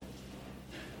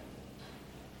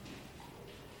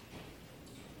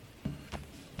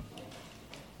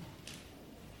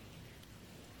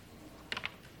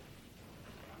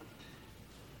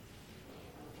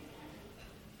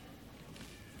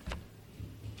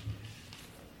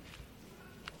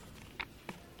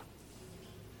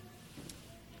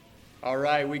All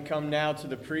right, we come now to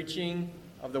the preaching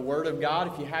of the Word of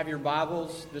God. If you have your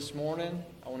Bibles this morning,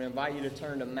 I want to invite you to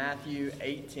turn to Matthew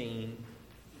 18.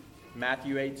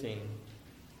 Matthew 18.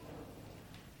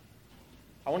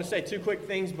 I want to say two quick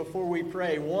things before we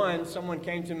pray. One, someone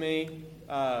came to me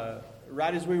right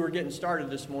as we were getting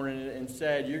started this morning and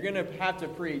said, you're going to have to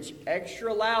preach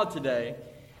extra loud today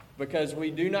because we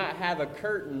do not have a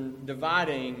curtain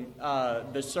dividing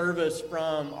the service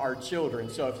from our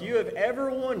children. So if you have ever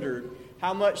wondered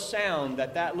how much sound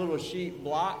that little sheet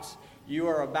blocks, you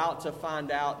are about to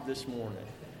find out this morning,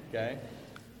 okay?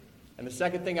 And the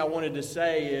second thing I wanted to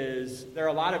say is there are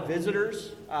a lot of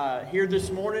visitors here this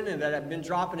morning and that have been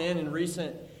dropping in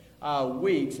recent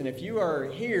weeks. And if you are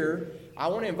here, I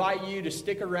want to invite you to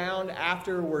stick around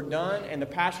after we're done, and the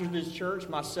pastors of this church,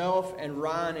 myself and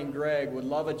Ryan and Greg, would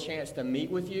love a chance to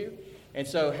meet with you. And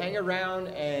so hang around,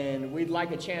 and we'd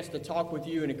like a chance to talk with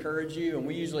you and encourage you, and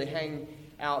we usually hang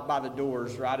out by the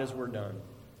doors right as we're done.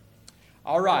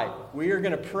 All right, we are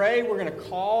going to pray. We're going to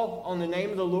call on the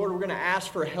name of the Lord. We're going to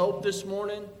ask for help this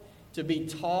morning to be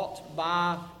taught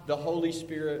by the Holy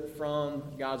Spirit from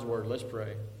God's Word. Let's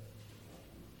pray.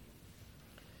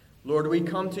 Lord, we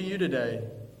come to you today.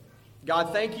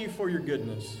 God, thank you for your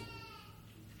goodness.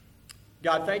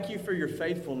 God, thank you for your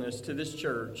faithfulness to this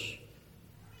church.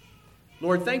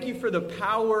 Lord, thank you for the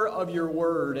power of your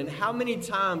word and how many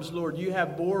times, Lord, you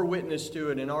have bore witness to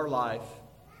it in our life.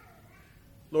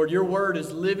 Lord, your word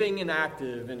is living and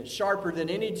active, and it's sharper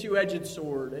than any two-edged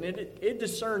sword, and it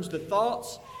discerns the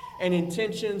thoughts and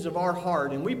intentions of our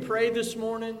heart. And we pray this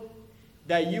morning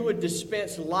that you would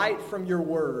dispense light from your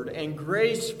word and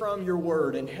grace from your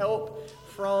word and help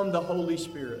from the Holy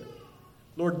Spirit.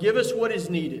 Lord, give us what is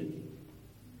needed.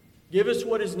 Give us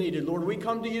what is needed. Lord, we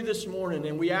come to you this morning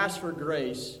and we ask for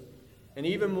grace and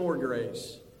even more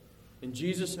grace. In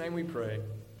Jesus' name we pray.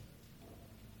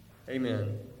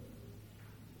 Amen.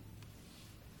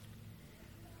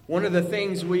 One of the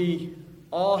things we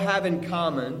all have in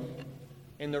common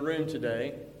in the room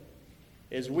today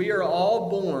is we are all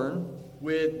born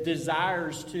with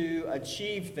desires to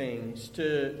achieve things,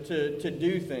 to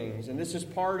do things. And this is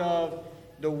part of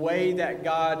the way that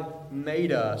God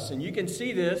made us. And you can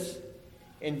see this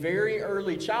in very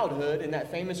early childhood in that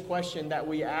famous question that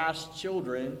we ask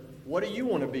children, what do you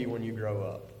want to be when you grow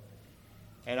up?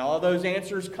 And all those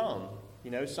answers come.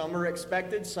 You know, some are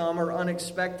expected, some are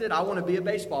unexpected. I want to be a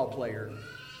baseball player.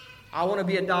 I want to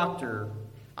be a doctor.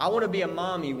 I want to be a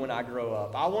mommy when I grow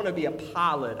up. I want to be a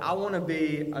pilot. I want to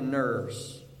be a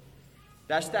nurse.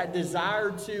 That's that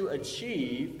desire to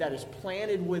achieve that is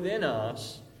planted within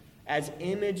us as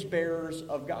image bearers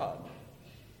of God.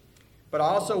 But I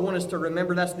also want us to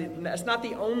remember that's not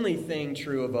the only thing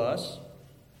true of us.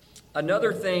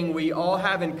 Another thing we all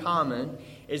have in common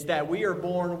is that we are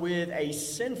born with a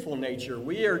sinful nature.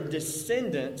 We are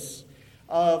descendants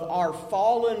of our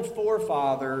fallen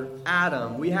forefather,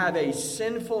 Adam. We have a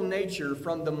sinful nature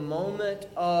from the moment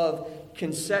of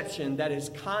conception that is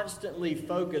constantly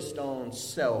focused on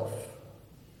self.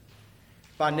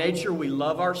 By nature, we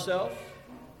love ourselves.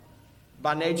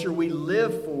 By nature, we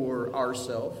live for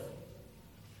ourselves.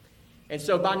 And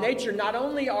so by nature, not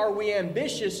only are we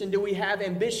ambitious and do we have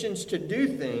ambitions to do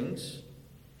things,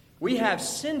 we have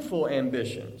sinful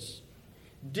ambitions.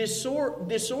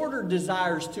 Disordered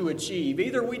desires to achieve.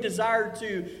 Either we desire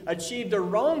to achieve the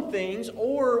wrong things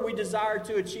or we desire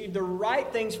to achieve the right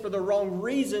things for the wrong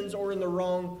reasons or in the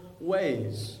wrong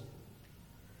ways.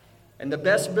 And the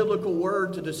best biblical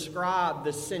word to describe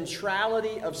the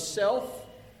centrality of self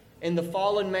in the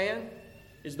fallen man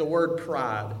is the word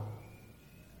pride.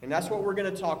 And that's what we're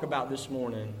going to talk about this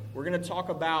morning. We're going to talk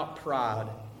about pride.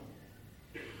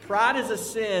 Pride is a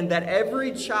sin that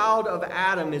every child of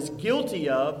Adam is guilty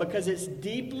of because it's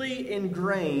deeply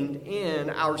ingrained in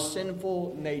our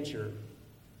sinful nature.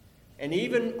 And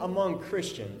even among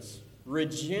Christians,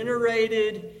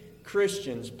 regenerated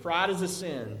Christians, pride is a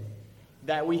sin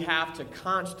that we have to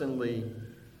constantly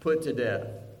put to death.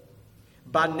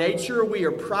 By nature, we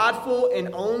are prideful, and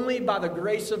only by the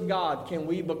grace of God can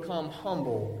we become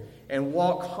humble and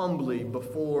walk humbly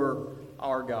before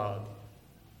our God.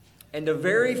 And the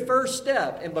very first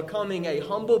step in becoming a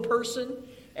humble person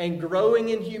and growing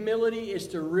in humility is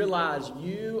to realize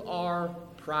you are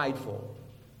prideful.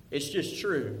 It's just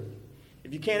true.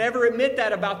 If you can't ever admit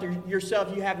that about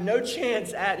yourself, you have no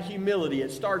chance at humility.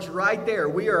 It starts right there.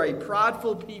 We are a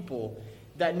prideful people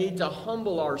that need to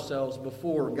humble ourselves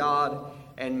before God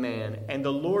and man. And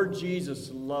the Lord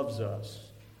Jesus loves us.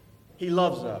 He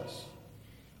loves us.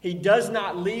 He does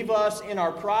not leave us in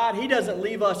our pride. He doesn't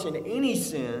leave us in any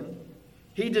sin.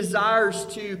 He desires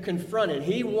to confront it.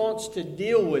 He wants to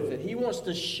deal with it. He wants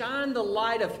to shine the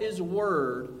light of His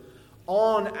Word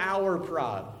on our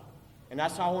pride. And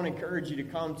that's how I want to encourage you to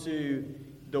come to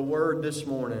the Word this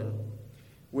morning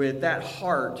with that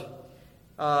heart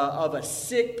of a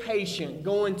sick patient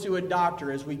going to a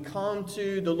doctor, as we come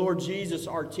to the Lord Jesus,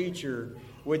 our teacher,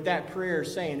 with that prayer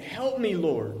saying, "Help me,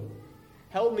 Lord.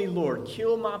 Help me, Lord.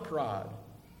 Kill my pride."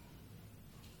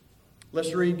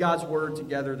 Let's read God's Word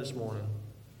together this morning.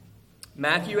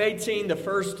 Matthew 18, the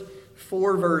first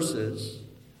 4 verses.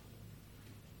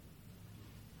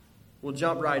 We'll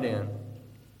jump right in.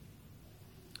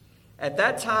 At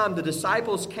that time, the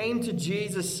disciples came to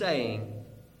Jesus saying,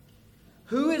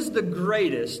 "Who is the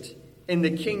greatest in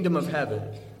the kingdom of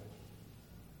heaven?"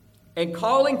 And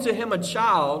calling to him a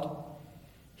child,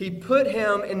 he put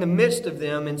him in the midst of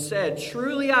them and said,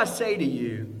 "Truly I say to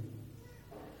you,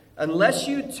 unless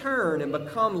you turn and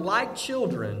become like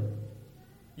children,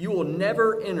 you will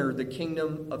never enter the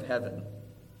kingdom of heaven.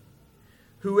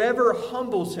 Whoever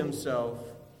humbles himself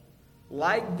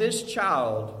like this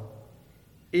child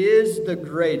is the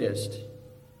greatest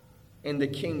in the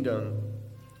kingdom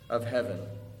of heaven."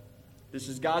 This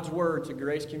is God's Word to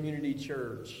Grace Community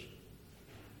Church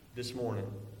this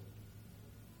morning.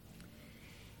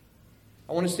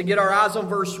 I want us to get our eyes on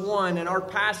verse 1, and our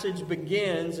passage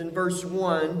begins in verse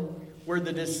 1, where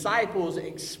the disciples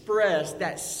express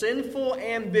that sinful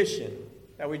ambition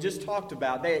that we just talked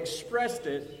about. They expressed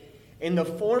it in the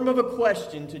form of a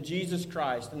question to Jesus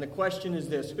Christ. And the question is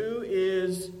this: who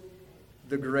is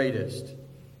the greatest?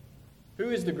 Who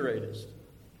is the greatest?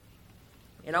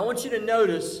 And I want you to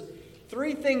notice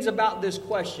 3 things about this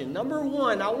question. Number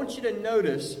 1, I want you to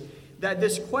notice that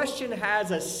this question has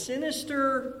a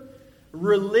sinister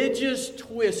religious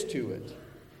twist to it.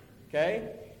 Okay?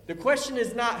 The question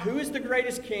is not who is the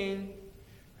greatest king,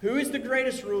 who is the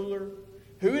greatest ruler,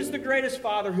 who is the greatest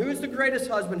father, who is the greatest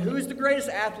husband, who is the greatest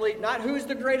athlete, not who is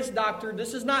the greatest doctor.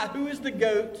 This is not who is the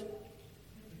GOAT.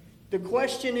 The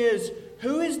question is,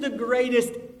 who is the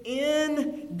greatest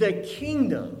in the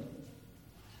kingdom?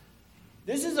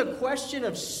 This is a question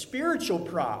of spiritual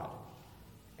pride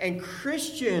and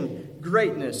Christian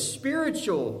greatness,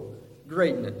 spiritual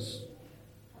greatness.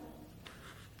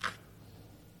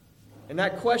 And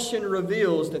that question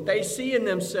reveals that they see in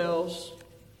themselves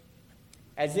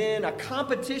as in a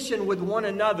competition with one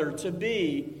another to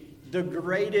be the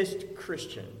greatest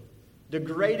Christian, the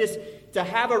greatest, to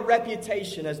have a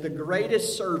reputation as the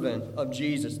greatest servant of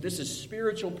Jesus. This is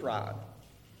spiritual pride.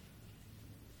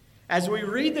 As we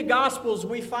read the Gospels,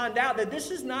 we find out that this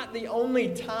is not the only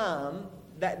time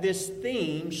that this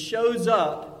theme shows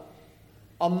up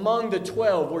among the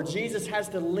 12, where Jesus has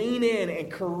to lean in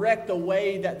and correct the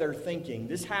way that they're thinking.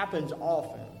 This happens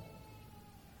often.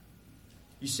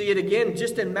 You see it again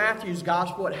just in Matthew's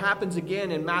Gospel. It happens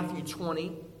again in Matthew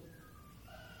 20.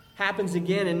 Happens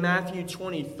again in Matthew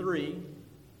 23.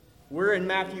 We're in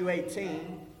Matthew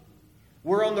 18.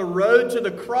 We're on the road to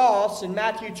the cross in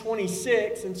Matthew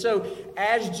 26. And so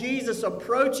as Jesus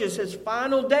approaches his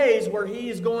final days where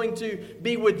he is going to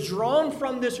be withdrawn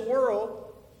from this world,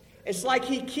 it's like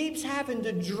he keeps having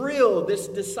to drill this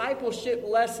discipleship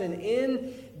lesson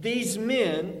in these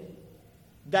men,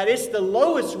 that it's the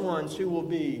lowest ones who will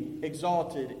be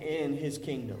exalted in his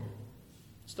kingdom.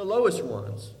 It's the lowest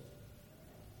ones.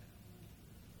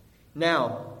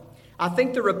 Now, I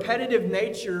think the repetitive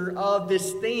nature of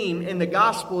this theme in the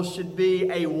gospel should be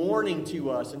a warning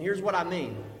to us. And here's what I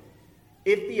mean.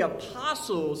 If the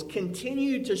apostles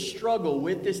continue to struggle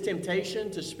with this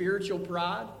temptation to spiritual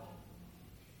pride,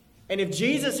 and if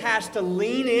Jesus has to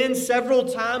lean in several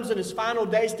times in his final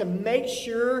days to make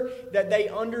sure that they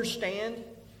understand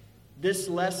this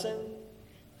lesson,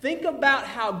 think about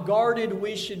how guarded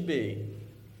we should be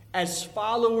as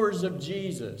followers of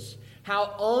Jesus.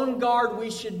 How on guard we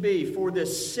should be for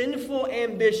this sinful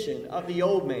ambition of the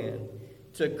old man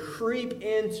to creep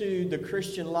into the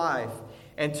Christian life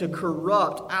and to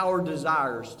corrupt our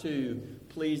desires to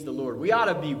please the Lord. We ought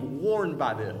to be warned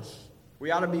by this.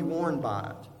 We ought to be warned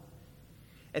by it.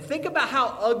 And think about how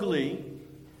ugly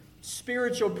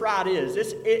spiritual pride is.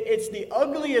 It's the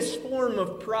ugliest form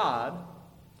of pride,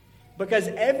 because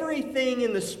everything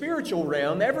in the spiritual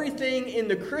realm, everything in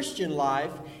the Christian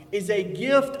life is a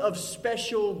gift of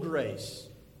special grace.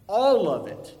 All of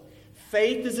it.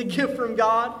 Faith is a gift from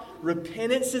God.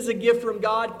 Repentance is a gift from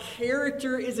God.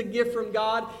 Character is a gift from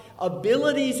God.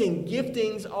 Abilities and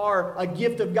giftings are a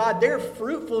gift of God. Their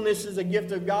fruitfulness is a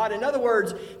gift of God. In other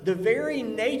words, the very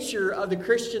nature of the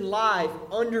Christian life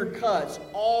undercuts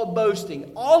all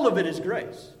boasting. All of it is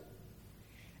grace.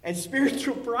 And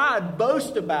spiritual pride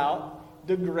boasts about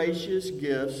the gracious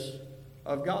gifts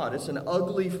of God. It's an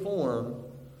ugly form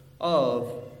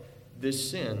of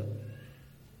this sin.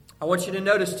 I want you to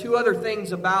notice two other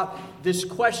things about this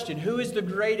question. Who is the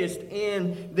greatest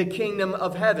in the kingdom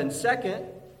of heaven? Second,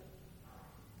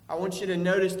 I want you to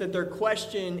notice that their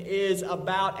question is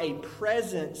about a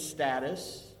present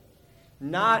status,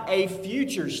 not a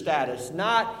future status.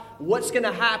 Not what's going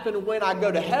to happen when I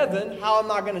go to heaven, how am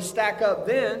I going to stack up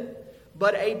then,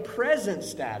 but a present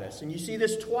status. And you see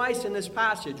this twice in this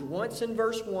passage. Once in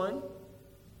verse 1,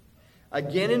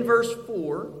 again in verse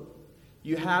 4,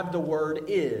 you have the word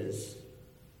is.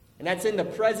 And that's in the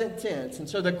present tense. And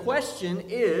so the question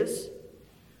is,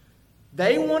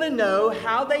 they want to know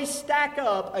how they stack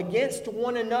up against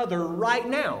one another right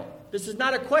now. This is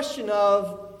not a question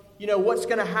of, what's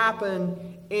going to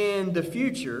happen in the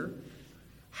future.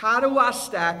 How do I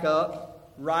stack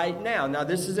up right now? Now,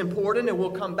 this is important, and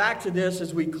we'll come back to this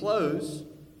as we close.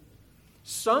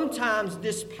 Sometimes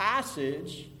this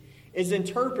passage is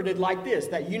interpreted like this,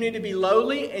 that you need to be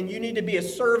lowly and you need to be a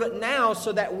servant now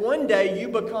so that one day you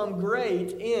become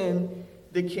great in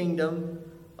the kingdom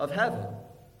of heaven.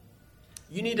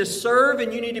 You need to serve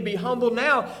and you need to be humble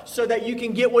now so that you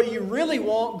can get what you really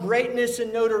want, greatness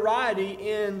and notoriety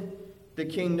in the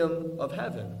kingdom of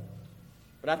heaven.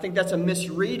 But I think that's a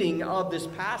misreading of this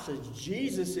passage.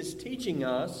 Jesus is teaching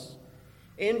us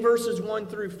in verses 1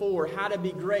 through 4 how to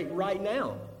be great right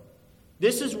now.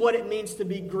 This is what it means to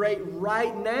be great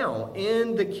right now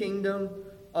in the kingdom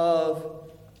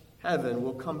of heaven.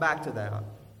 We'll come back to that.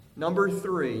 Number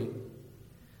 3,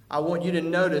 I want you to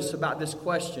notice about this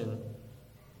question.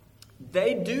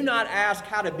 They do not ask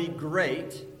how to be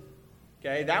great.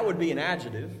 Okay, that would be an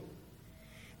adjective.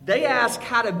 They ask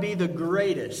how to be the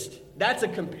greatest. That's a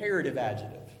comparative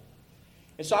adjective.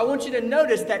 And so I want you to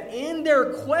notice that in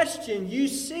their question, you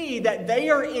see that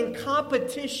they are in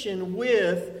competition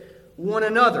with one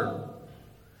another.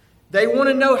 They want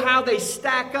to know how they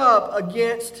stack up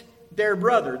against their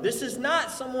brother. This is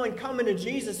not someone coming to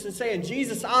Jesus and saying,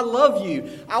 Jesus, I love you.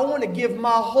 I want to give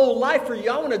my whole life for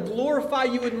you. I want to glorify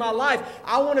you with my life.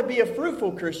 I want to be a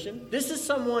fruitful Christian. This is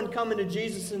someone coming to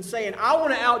Jesus and saying, I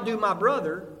want to outdo my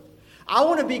brother. I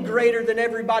want to be greater than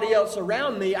everybody else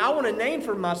around me. I want a name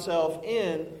for myself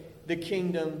in the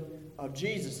kingdom of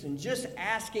Jesus. And just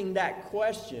asking that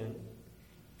question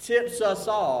tips us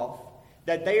off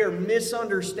that they are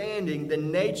misunderstanding the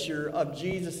nature of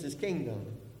Jesus' kingdom.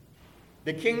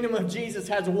 The kingdom of Jesus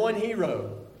has one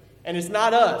hero, and it's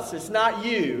not us, it's not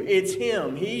you, it's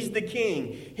Him. He's the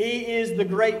King. He is the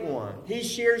great one. He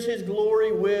shares His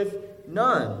glory with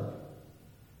none.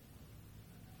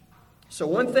 So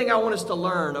one thing I want us to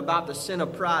learn about the sin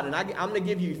of pride, and I'm going to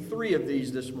give you 3 of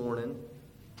these this morning,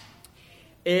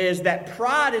 is that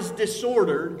pride is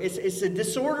disordered. It's a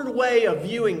disordered way of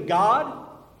viewing God.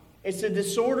 It's a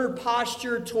disordered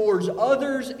posture towards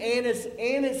others, and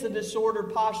it's a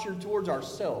disordered posture towards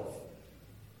ourselves.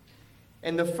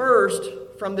 And the first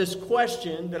from this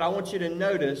question that I want you to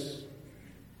notice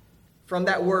from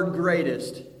that word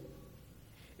greatest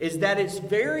is that its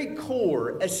very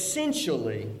core,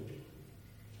 essentially,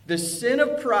 the sin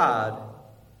of pride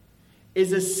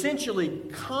is essentially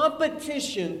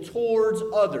competition towards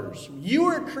others. You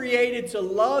are created to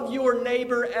love your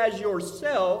neighbor as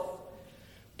yourself.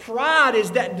 Pride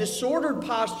is that disordered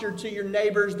posture to your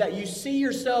neighbors that you see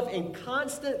yourself in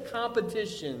constant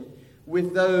competition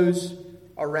with those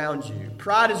around you.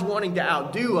 Pride is wanting to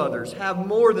outdo others, have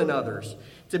more than others,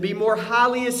 to be more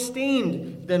highly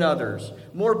esteemed than others,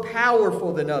 more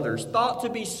powerful than others, thought to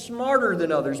be smarter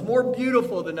than others, more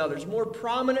beautiful than others, more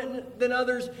prominent than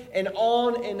others, and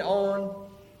on and on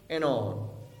and on.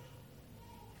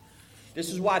 This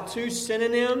is why 2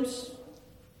 synonyms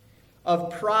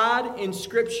of pride in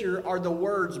Scripture are the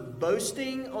words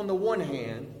boasting on the one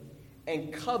hand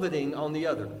and coveting on the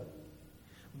other.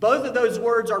 Both of those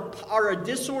words are a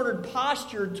disordered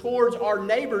posture towards our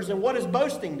neighbors. And what does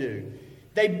boasting do?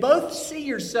 They both see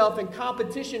yourself in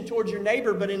competition towards your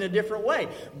neighbor, but in a different way.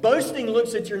 Boasting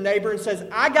looks at your neighbor and says,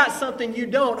 I got something you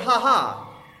don't,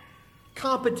 ha-ha.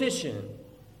 Competition.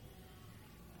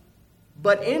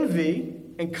 But envy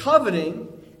and coveting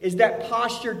is that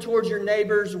posture towards your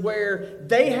neighbors where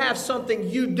they have something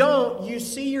you don't. You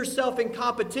see yourself in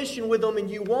competition with them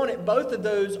and you want it. Both of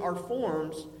those are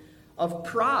forms of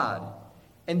pride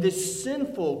and this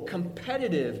sinful,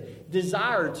 competitive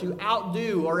desire to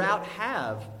outdo or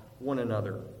outhave one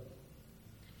another.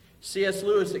 C.S.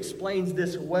 Lewis explains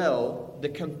this well, the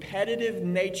competitive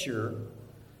nature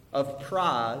of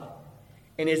pride,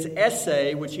 in his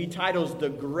essay, which he titles The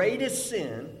Greatest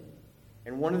Sin.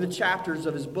 In one of the chapters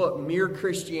of his book, Mere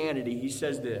Christianity, he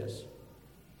says this: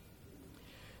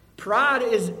 Pride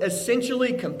is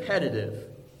essentially competitive.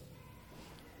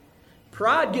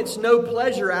 Pride gets no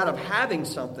pleasure out of having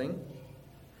something,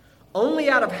 only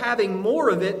out of having more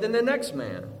of it than the next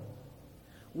man.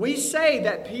 We say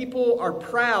that people are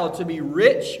proud to be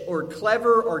rich or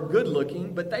clever or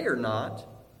good-looking, but they are not.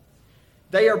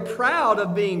 They are proud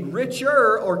of being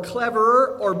richer or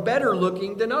cleverer or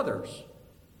better-looking than others.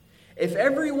 If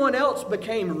everyone else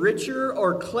became richer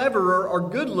or cleverer or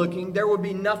good-looking, there would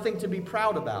be nothing to be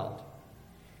proud about.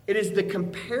 It is the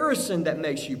comparison that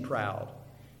makes you proud.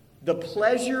 The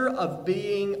pleasure of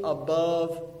being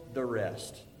above the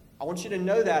rest. I want you to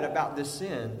know that about this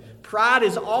sin. Pride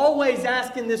is always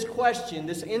asking this question,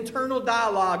 this internal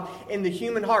dialogue in the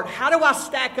human heart. How do I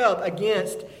stack up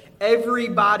against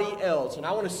everybody else? And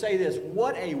I want to say this,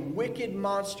 what a wicked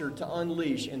monster to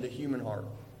unleash in the human heart.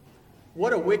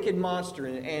 What a wicked monster.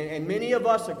 And many of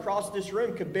us across this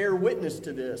room could bear witness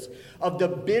to this, of the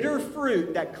bitter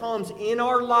fruit that comes in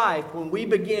our life when we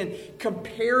begin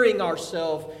comparing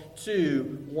ourselves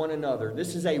to one another.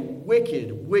 This is a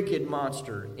wicked, wicked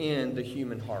monster in the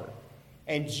human heart.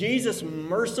 And Jesus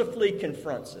mercifully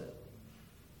confronts it.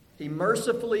 He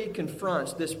mercifully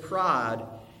confronts this pride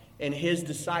in his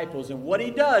disciples. And what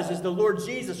he does is the Lord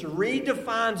Jesus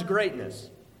redefines greatness.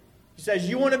 He says,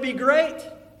 you want to be great?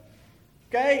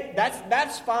 Okay,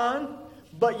 that's fine,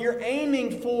 but you're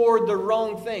aiming for the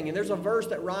wrong thing. And there's a verse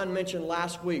that Ron mentioned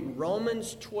last week,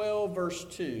 Romans 12, verse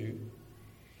 2.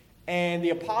 And the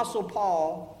Apostle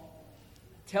Paul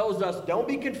tells us, don't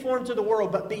be conformed to the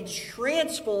world, but be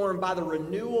transformed by the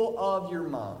renewal of your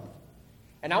mind.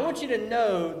 And I want you to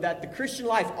know that the Christian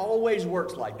life always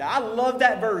works like that. I love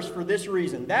that verse for this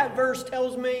reason. That verse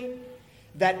tells me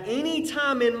that any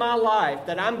time in my life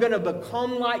that I'm going to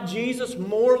become like Jesus,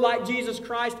 more like Jesus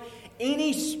Christ,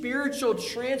 any spiritual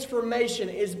transformation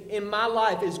in my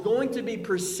life is going to be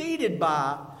preceded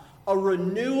by a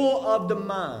renewal of the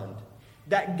mind.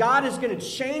 That God is going to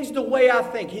change the way I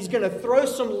think. He's going to throw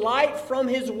some light from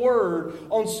His Word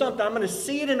on something. I'm going to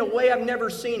see it in a way I've never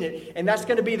seen it. And that's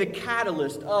going to be the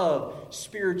catalyst of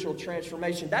spiritual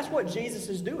transformation. That's what Jesus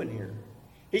is doing here.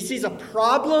 He sees a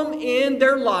problem in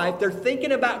their life. They're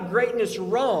thinking about greatness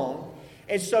wrong.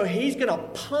 And so He's going to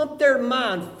pump their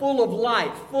mind full of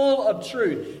light, full of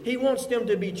truth. He wants them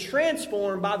to be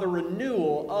transformed by the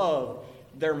renewal of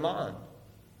their mind.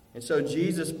 And so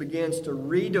Jesus begins to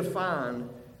redefine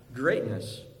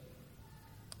greatness.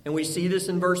 And we see this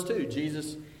in verse 2.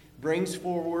 Jesus brings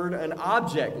forward an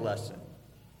object lesson.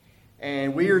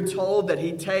 And we are told that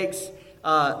He takes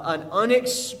an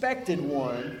unexpected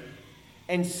one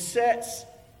and sets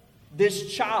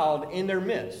this child in their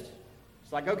midst.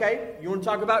 It's like, okay, you want to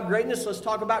talk about greatness? Let's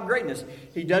talk about greatness.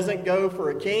 He doesn't go for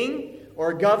a king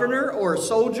or a governor or a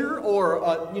soldier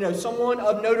or someone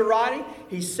of notoriety.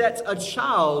 He sets a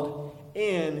child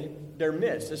in their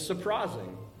midst. It's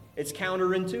surprising. It's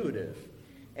counterintuitive.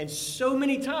 And so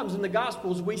many times in the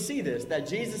Gospels we see this, that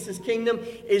Jesus' kingdom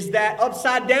is that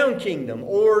upside down kingdom,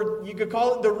 or you could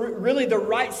call it the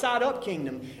right side up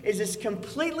kingdom. Is this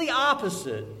completely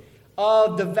opposite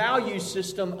of the value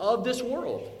system of this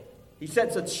world. He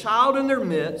sets a child in their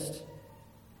midst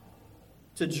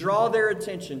to draw their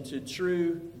attention to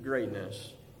true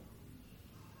greatness.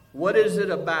 What is it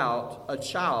about a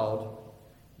child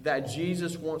that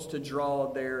Jesus wants to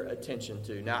draw their attention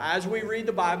to? Now, as we read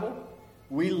the Bible,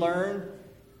 we learn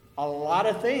a lot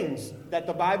of things that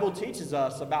the Bible teaches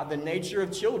us about the nature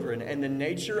of children and the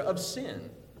nature of sin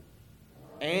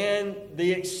and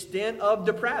the extent of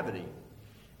depravity.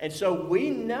 And so we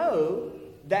know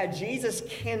that Jesus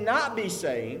cannot be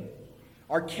saying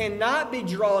or cannot be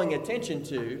drawing attention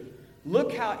to,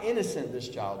 look how innocent this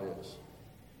child is.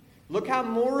 Look how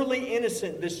morally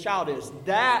innocent this child is.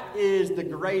 That is the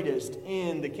greatest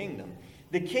in the kingdom.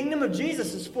 The kingdom of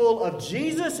Jesus is full of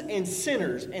Jesus and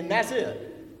sinners, and that's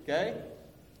it. Okay?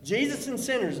 Jesus and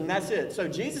sinners, and that's it. So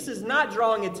Jesus is not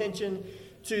drawing attention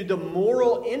to the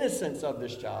moral innocence of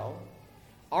this child.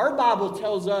 Our Bible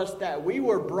tells us that we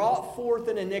were brought forth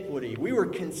in iniquity. We were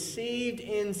conceived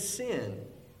in sin.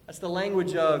 That's the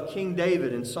language of King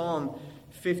David in Psalm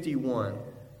 51.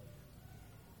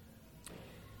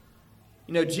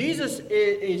 You know, Jesus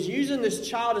is using this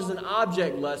child as an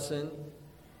object lesson,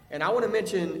 and I want to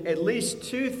mention at least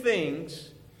two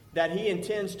things that He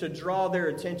intends to draw their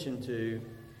attention to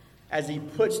as He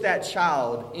puts that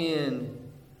child in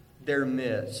their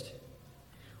midst.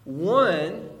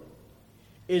 One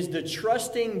is the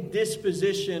trusting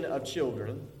disposition of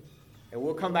children, and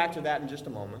we'll come back to that in just a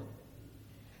moment.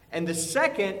 And the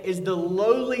second is the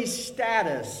lowly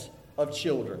status of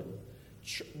children.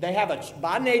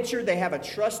 By nature, they have a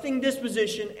trusting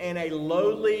disposition and a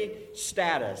lowly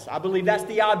status. I believe that's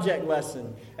the object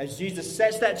lesson as Jesus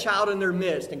sets that child in their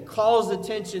midst and calls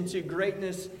attention to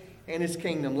greatness and His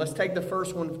kingdom. Let's take the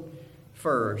first one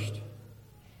first.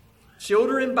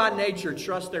 Children by nature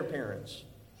trust their parents.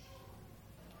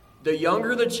 The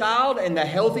younger the child and the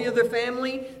healthier the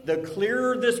family, the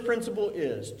clearer this principle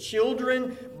is.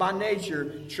 Children by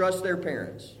nature trust their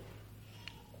parents.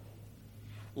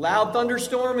 Loud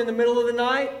thunderstorm in the middle of the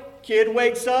night. Kid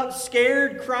wakes up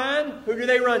scared, crying. Who do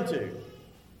they run to?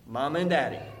 Mama and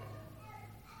Daddy.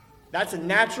 That's a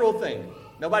natural thing.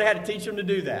 Nobody had to teach them to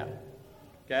do that.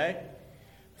 Okay?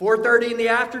 4:30 in the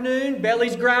afternoon,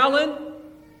 belly's growling.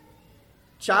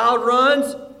 Child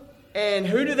runs. And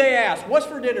who do they ask? What's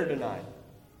for dinner tonight?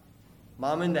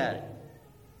 Mom and Daddy.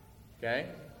 Okay?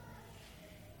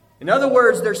 In other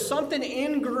words, there's something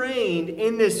ingrained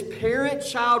in this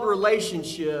parent-child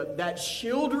relationship that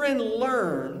children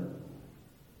learn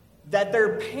that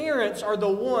their parents are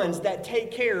the ones that take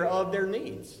care of their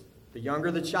needs. The younger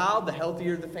the child, the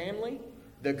healthier the family,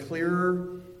 the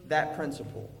clearer that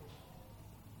principle.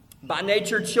 By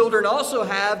nature, children also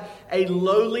have a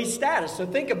lowly status. So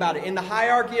think about it. In the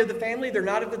hierarchy of the family, they're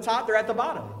not at the top, they're at the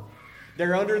bottom.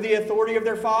 They're under the authority of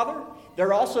their father.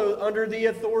 They're also under the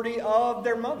authority of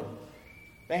their mother.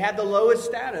 They have the lowest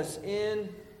status in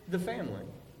the family.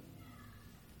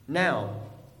 Now,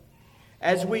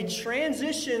 as we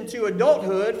transition to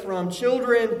adulthood from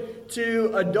children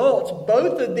to adults,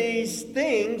 both of these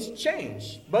things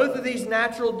change. Both of these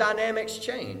natural dynamics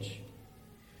change.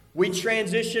 We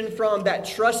transition from that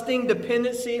trusting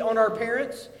dependency on our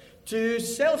parents to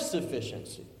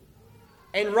self-sufficiency.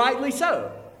 And rightly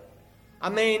so. I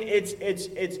mean,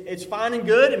 it's fine and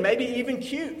good and maybe even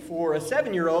cute for a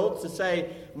 7-year-old to say,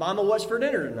 Mama, what's for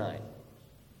dinner tonight?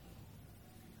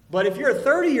 But if you're a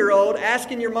 30-year-old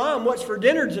asking your mom what's for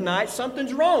dinner tonight,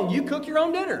 something's wrong. You cook your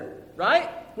own dinner, right?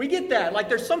 We get that. Like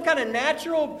there's some kind of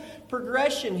natural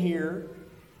progression here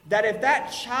that if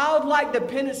that childlike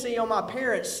dependency on my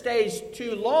parents stays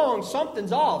too long,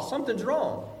 something's off, something's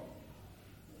wrong.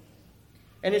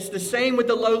 And it's the same with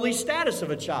the lowly status of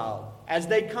a child. As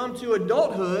they come to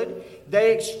adulthood,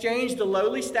 they exchange the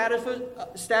lowly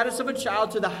status of a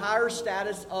child to the higher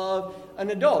status of an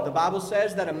adult. The Bible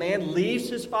says that a man leaves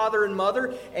his father and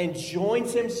mother and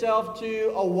joins himself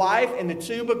to a wife, and the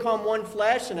two become one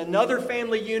flesh, and another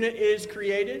family unit is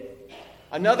created.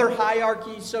 Another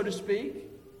hierarchy, so to speak.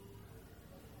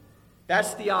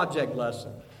 That's the object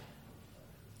lesson.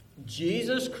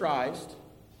 Jesus Christ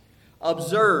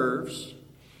observes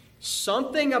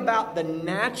something about the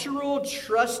natural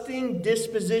trusting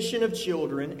disposition of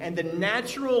children and the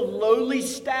natural lowly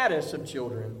status of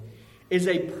children is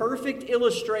a perfect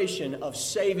illustration of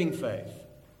saving faith.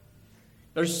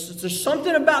 There's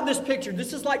something about this picture.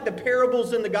 This is like the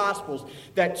parables in the Gospels,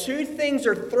 that two things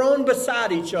are thrown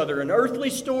beside each other, an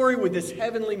earthly story with this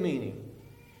heavenly meaning.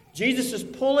 Jesus is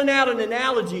pulling out an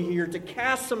analogy here to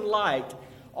cast some light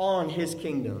on His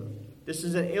kingdom. This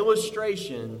is an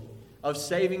illustration of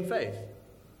saving faith.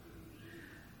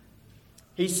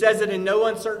 He says it in no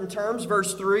uncertain terms,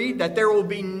 verse 3, that there will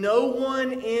be no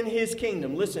one in His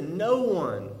kingdom. Listen, no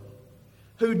one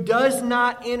who does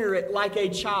not enter it like a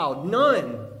child.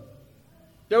 None.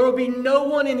 There will be no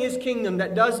one in His kingdom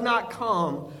that does not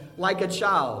come like a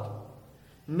child.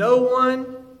 No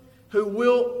one who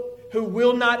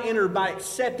will not enter by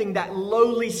accepting that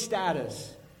lowly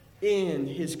status in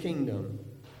His kingdom.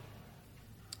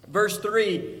 Verse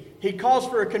 3, He calls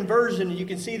for a conversion. You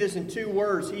can see this in two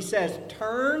words. He says,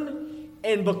 turn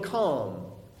and become.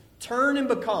 Turn and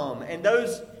become. And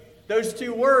those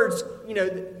two words,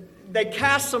 they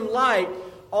cast some light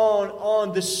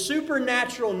on the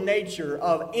supernatural nature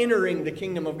of entering the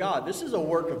kingdom of God. This is a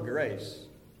work of grace.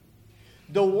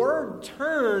 The word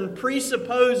turn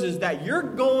presupposes that you're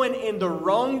going in the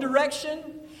wrong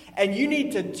direction and you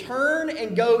need to turn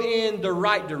and go in the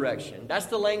right direction. That's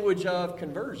the language of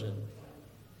conversion.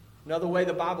 Another way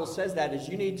the Bible says that is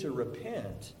you need to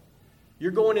repent.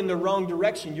 You're going in the wrong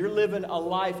direction. You're living a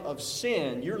life of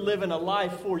sin. You're living a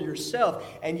life for yourself,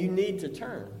 and you need to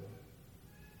turn.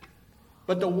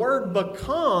 But the word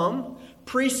become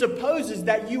presupposes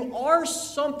that you are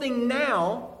something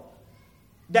now,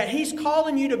 that He's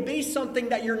calling you to be something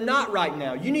that you're not right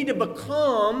now. You need to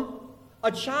become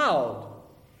a child.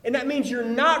 And that means you're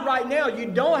not right now. You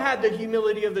don't have the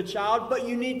humility of the child, but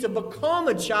you need to become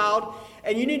a child,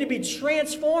 and you need to be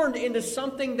transformed into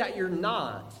something that you're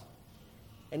not.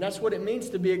 And that's what it means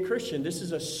to be a Christian. This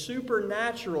is a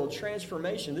supernatural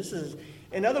transformation.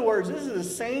 In other words, this is the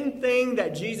same thing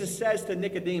that Jesus says to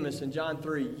Nicodemus in John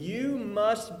 3. You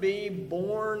must be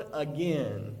born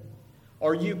again,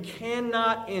 or you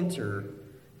cannot enter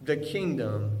the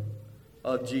kingdom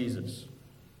of Jesus.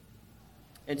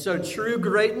 And so true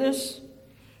greatness,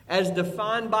 as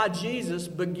defined by Jesus,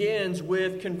 begins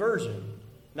with conversion.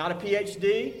 Not a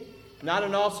PhD, not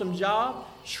an awesome job.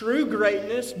 True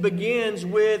greatness begins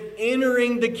with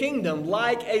entering the kingdom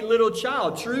like a little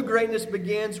child. True greatness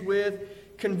begins with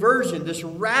conversion, this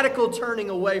radical turning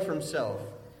away from self,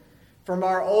 from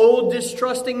our old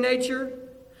distrusting nature,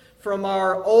 from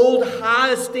our old high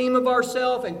esteem of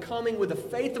ourselves, and coming with the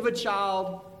faith of a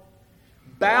child,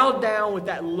 bowed down with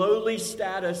that lowly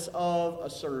status of a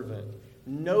servant.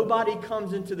 Nobody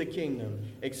comes into the kingdom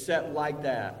except like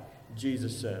that,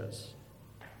 Jesus says.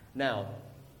 Now,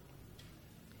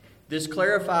 this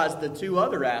clarifies the two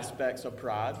other aspects of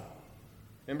pride.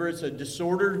 Remember, it's a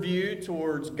disordered view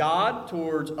towards God,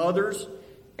 towards others,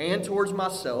 and towards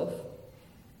myself.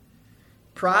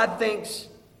 Pride thinks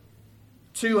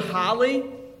too highly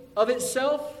of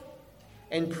itself,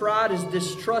 and pride is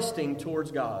distrusting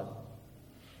towards God.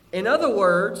 In other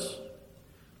words,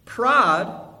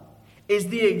 pride is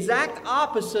the exact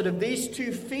opposite of these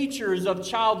two features of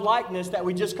childlikeness that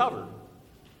we just covered.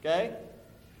 Okay?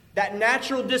 That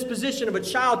natural disposition of a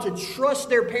child to trust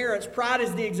their parents, pride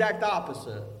is the exact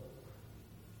opposite.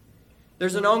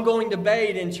 There's an ongoing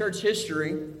debate in church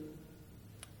history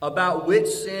about which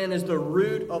sin is the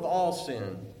root of all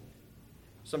sin.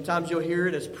 Sometimes you'll hear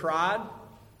it as pride.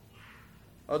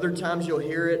 Other times you'll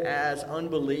hear it as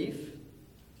unbelief.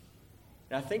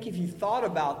 And I think if you thought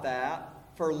about that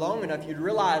for long enough, you'd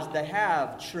realize they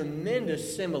have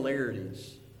tremendous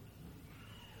similarities.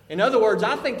 In other words,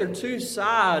 I think they're two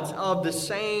sides of the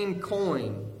same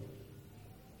coin.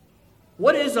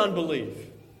 What is unbelief?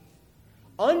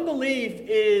 Unbelief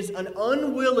is an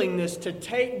unwillingness to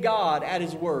take God at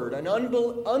His word.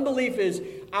 Unbelief is,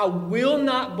 I will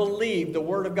not believe the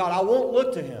word of God. I won't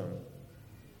look to Him.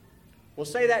 We'll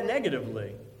say that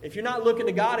negatively. If you're not looking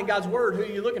to God and God's word, who are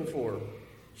you looking for?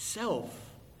 Self.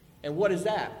 And what is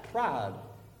that? Pride.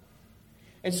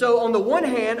 And so on the one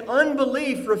hand,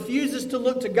 unbelief refuses to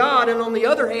look to God, and on the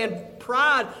other hand,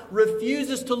 pride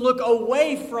refuses to look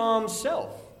away from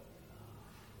self.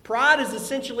 Pride is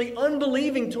essentially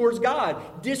unbelieving towards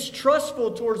God,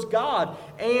 distrustful towards God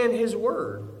and His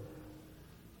Word.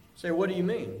 Say, what do you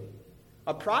mean?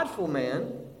 A prideful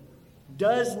man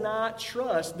does not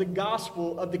trust the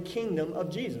gospel of the kingdom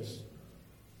of Jesus.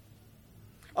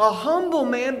 A humble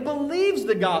man believes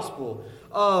the gospel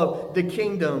of the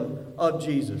kingdom of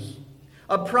Jesus.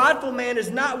 A prideful man is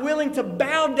not willing to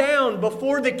bow down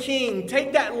before the king,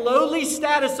 take that lowly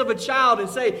status of a child and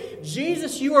say,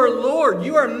 Jesus, you are Lord,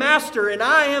 you are master, and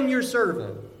I am your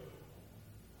servant.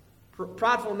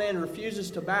 Prideful man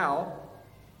refuses to bow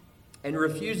and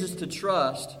refuses to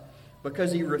trust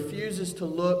because he refuses to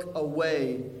look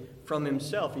away from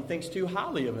himself. He thinks too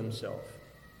highly of himself.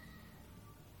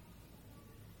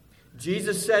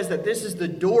 Jesus says that this is the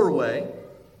doorway.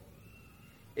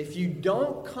 If you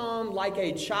don't come like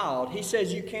a child, He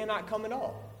says you cannot come at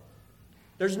all.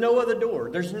 There's no other door.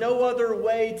 There's no other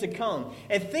way to come.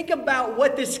 And think about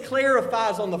what this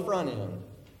clarifies on the front end.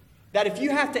 That if you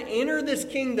have to enter this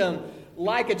kingdom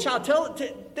like a child,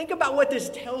 think about what this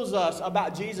tells us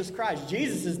about Jesus Christ.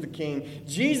 Jesus is the King.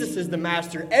 Jesus is the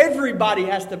Master. Everybody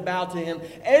has to bow to Him.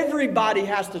 Everybody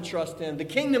has to trust Him. The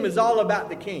kingdom is all about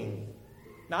the King,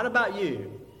 not about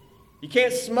you. You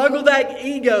can't smuggle that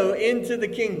ego into the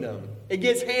kingdom. It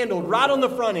gets handled right on the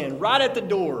front end, right at the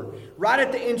door, right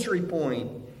at the entry point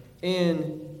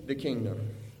in the kingdom.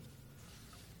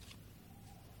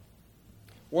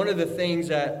 One of the things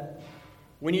that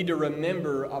we need to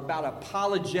remember about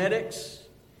apologetics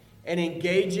and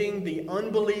engaging the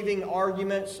unbelieving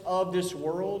arguments of this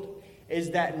world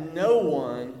is that no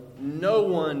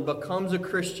one becomes a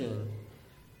Christian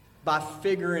by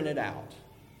figuring it out.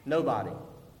 Nobody.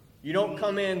 You don't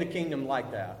come in the kingdom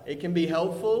like that. It can be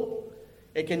helpful.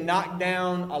 It can knock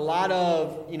down a lot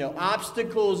of,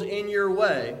 obstacles in your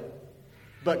way.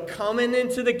 But coming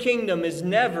into the kingdom is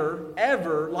never,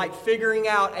 ever like figuring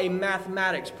out a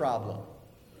mathematics problem.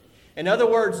 In other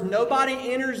words,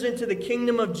 nobody enters into the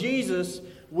kingdom of Jesus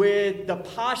with the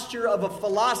posture of a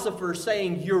philosopher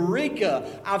saying,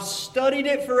 Eureka, I've studied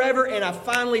it forever and I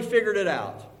finally figured it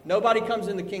out. Nobody comes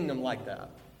in the kingdom like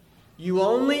that. You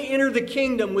only enter the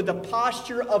kingdom with the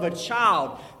posture of a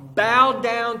child, bowed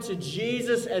down to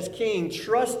Jesus as King,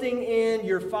 trusting in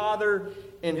your Father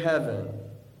in heaven.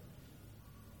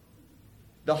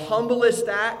 The humblest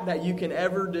act that you can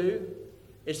ever do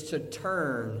is to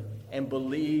turn and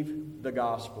believe the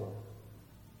gospel.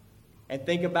 And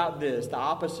think about this. The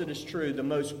opposite is true. The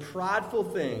most prideful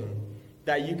thing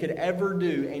that you could ever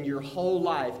do in your whole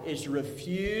life is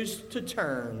refuse to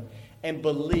turn and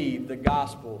believe the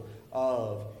gospel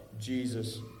of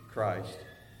Jesus Christ.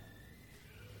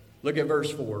 Look at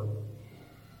verse 4.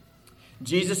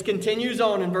 Jesus continues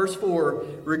on in verse 4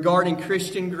 regarding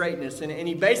Christian greatness. And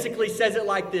he basically says it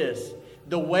like this.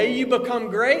 The way you become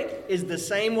great is the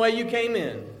same way you came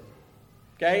in.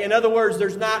 Okay? In other words,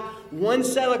 there's not one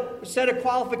set of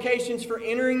qualifications for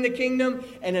entering the kingdom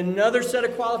and another set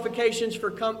of qualifications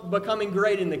for becoming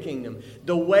great in the kingdom.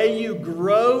 The way you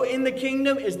grow in the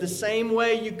kingdom is the same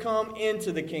way you come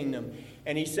into the kingdom.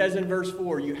 And he says in verse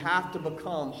 4, you have to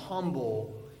become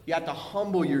humble. You have to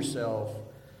humble yourself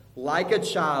like a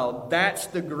child. That's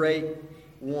the great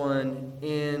one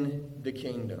in the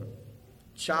kingdom.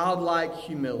 Childlike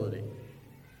humility.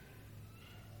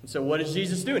 And so what is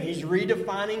Jesus doing? He's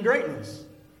redefining greatness.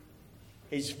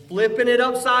 He's flipping it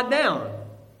upside down.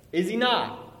 Is he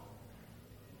not?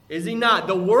 Is he not?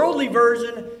 The worldly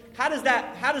version, how does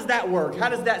that work? How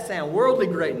does that sound? Worldly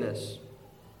greatness.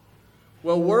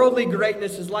 Well, worldly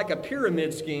greatness is like a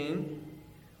pyramid scheme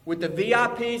with the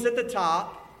VIPs at the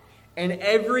top and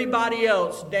everybody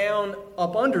else down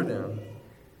up under them.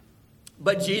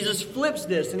 But Jesus flips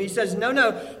this and he says, no,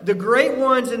 the great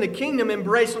ones in the kingdom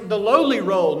embrace the lowly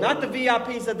role, not the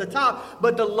VIPs at the top,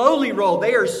 but the lowly role.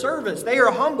 They are servants. They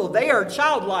are humble. They are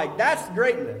childlike. That's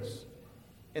greatness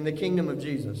in the kingdom of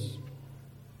Jesus.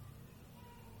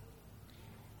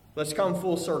 Let's come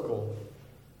full circle.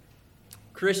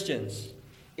 Christians,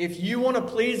 if you want to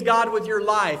please God with your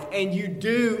life, and you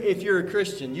do if you're a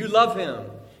Christian, you love Him.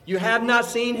 You have not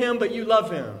seen Him, but you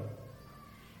love Him.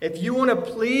 If you want to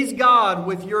please God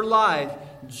with your life,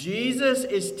 Jesus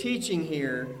is teaching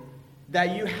here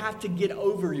that you have to get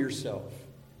over yourself.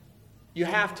 You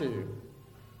have to.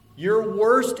 Your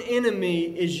worst enemy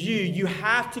is you. You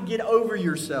have to get over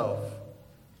yourself.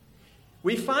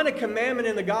 We find a commandment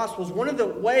in the Gospels. One of the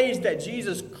ways that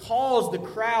Jesus calls the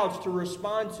crowds to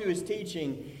respond to His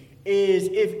teaching is,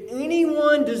 if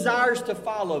anyone desires to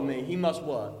follow me, he must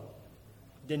what?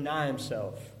 Deny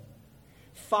himself.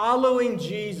 Following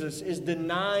Jesus is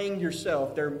denying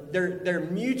yourself. They're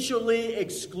mutually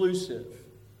exclusive.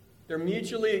 They're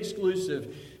mutually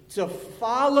exclusive. To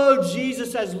follow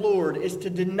Jesus as Lord is to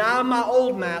deny my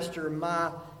old master,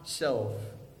 myself.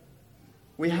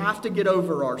 We have to get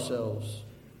over ourselves.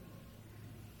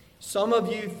 Some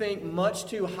of you think much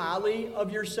too highly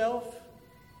of yourself.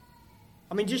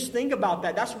 I mean, just think about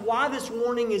that. That's why this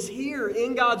warning is here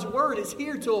in God's Word. It's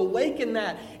here to awaken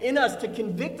that in us, to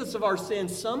convict us of our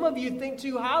sins. Some of you think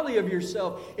too highly of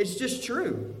yourself. It's just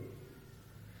true.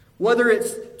 Whether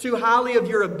it's too highly of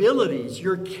your abilities,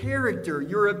 your character,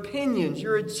 your opinions,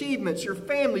 your achievements, your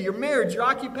family, your marriage, your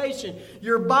occupation,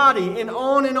 your body, and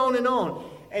on and on and on.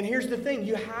 And here's the thing.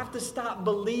 You have to stop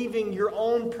believing your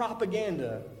own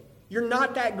propaganda. You're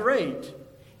not that great.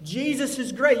 Jesus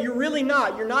is great. You're really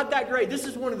not. You're not that great. This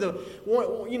is one of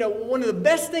the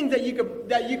best things that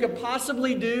you could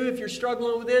possibly do if you're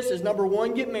struggling with this is, number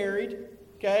one, get married,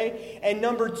 okay? And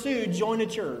number two, join a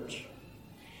church.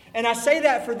 And I say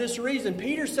that for this reason.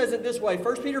 Peter says it this way,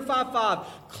 1 Peter 5:5,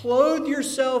 clothe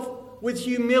yourself with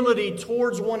humility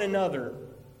towards one another.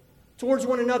 Towards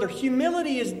one another.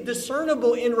 Humility is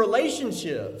discernible in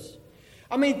relationships.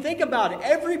 I mean, think about it.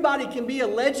 Everybody can be a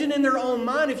legend in their own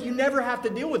mind if you never have to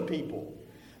deal with people.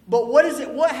 But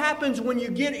what happens when you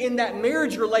get in that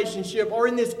marriage relationship or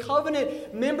in this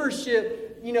covenant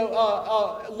membership,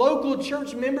 local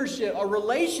church membership, a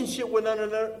relationship with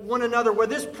one another where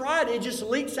this pride, it just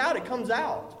leaks out, it comes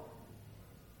out.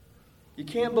 You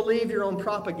can't believe your own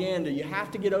propaganda. You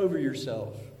have to get over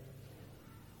yourself.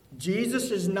 Jesus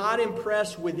is not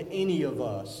impressed with any of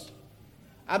us.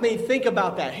 I mean, think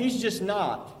about that. He's just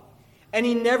not. And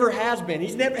He never has been.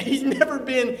 He's never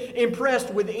been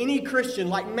impressed with any Christian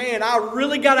like, man, I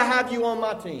really got to have you on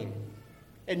my team.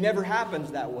 It never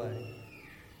happens that way.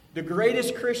 The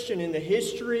greatest Christian in the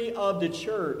history of the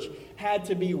church had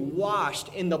to be washed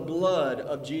in the blood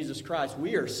of Jesus Christ.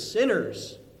 We are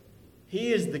sinners.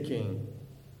 He is the King.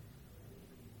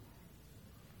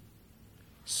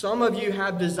 Some of you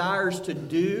have desires to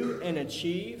do and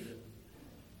achieve.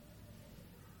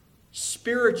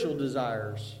 Spiritual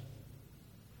desires.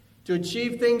 To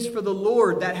achieve things for the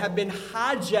Lord that have been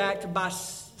hijacked by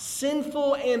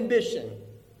sinful ambition.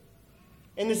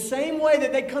 In the same way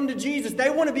that they come to Jesus, they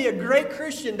want to be a great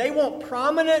Christian. They want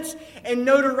prominence and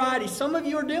notoriety. Some of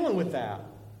you are dealing with that.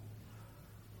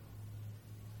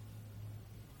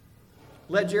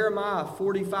 let Jeremiah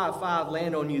 45:5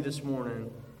 land on you this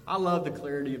morning. I love the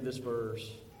clarity of this verse.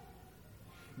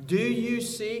 Do you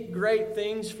seek great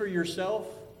things for yourself?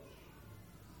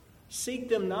 Seek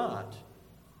them not.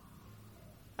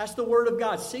 That's the word of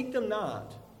God. Seek them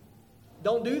not.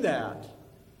 Don't do that.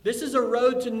 This is a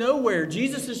road to nowhere.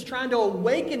 Jesus is trying to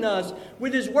awaken us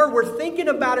with His Word. We're thinking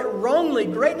about it wrongly.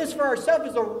 Greatness for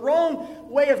ourselves is a wrong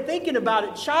way of thinking about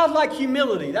it. Childlike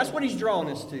humility. That's what He's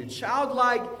drawing us to.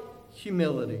 Childlike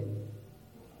humility.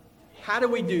 How do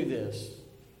we do this?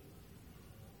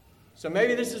 So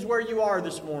maybe this is where you are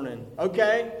this morning.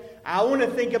 Okay? I want to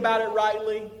think about it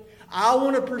rightly. I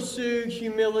want to pursue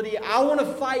humility. I want to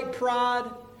fight pride.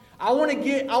 I want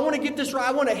to get this right.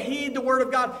 I want to heed the Word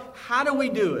of God. How do we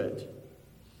do it?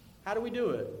 How do we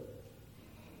do it?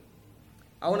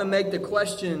 I want to make the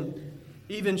question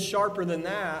even sharper than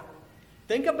that.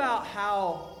 Think about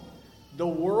how the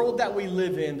world that we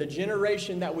live in, the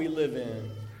generation that we live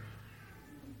in,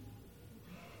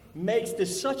 makes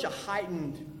this such a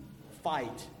heightened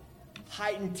fight,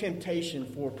 heightened temptation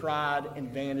for pride and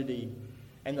vanity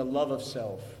and the love of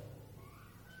self.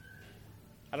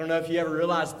 I don't know if you ever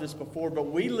realized this before, but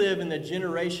we live in the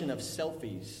generation of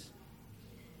selfies.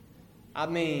 I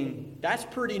mean, that's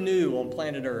pretty new on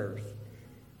planet Earth.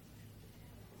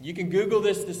 You can Google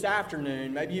this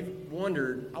afternoon. Maybe you've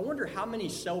wondered, I wonder how many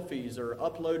selfies are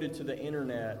uploaded to the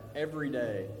internet every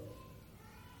day.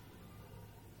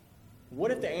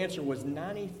 What if the answer was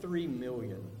 93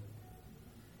 million?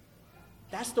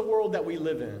 That's the world that we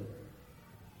live in.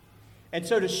 And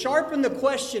so to sharpen the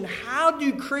question, how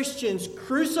do Christians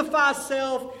crucify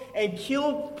self and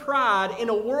kill pride in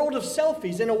a world of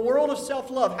selfies, in a world of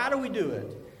self-love? How do we do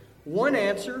it? One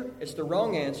answer, it's the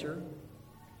wrong answer,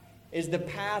 is the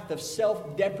path of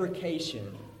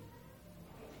self-deprecation.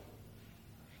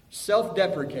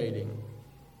 Self-deprecating.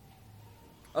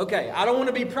 Okay, I don't want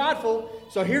to be prideful,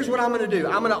 so here's what I'm going to do.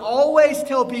 I'm going to always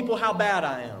tell people how bad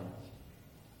I am.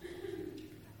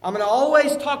 I'm going to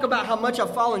always talk about how much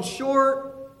I've fallen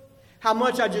short, how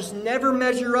much I just never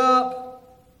measure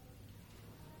up.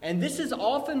 And this is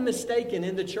often mistaken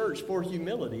in the church for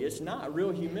humility. It's not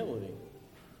real humility.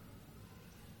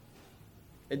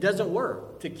 It doesn't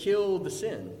work to kill the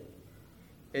sin.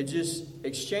 It just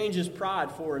exchanges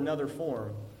pride for another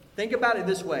form. Think about it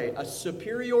this way. A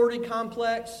superiority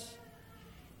complex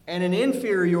and an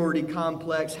inferiority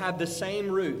complex have the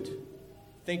same root,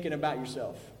 thinking about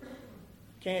yourself.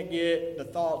 Can't get the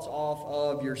thoughts off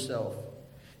of yourself.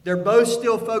 They're both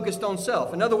still focused on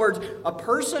self. In other words, a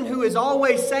person who is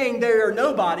always saying they are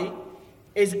nobody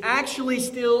is actually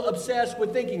still obsessed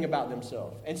with thinking about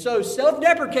themselves. And so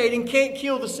self-deprecating can't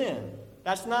kill the sin.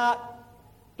 That's not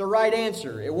the right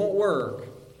answer. It won't work.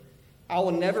 I will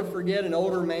never forget an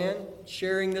older man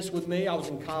sharing this with me. I was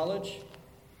in college.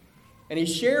 And he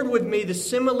shared with me the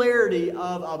similarity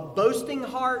of a boasting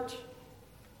heart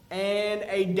and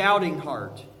a doubting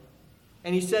heart.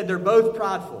 And he said they're both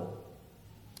prideful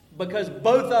because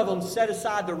both of them set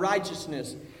aside the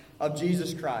righteousness of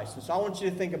Jesus Christ. And so I want you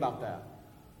to think about that.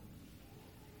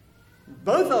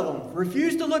 Both of them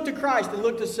refuse to look to Christ and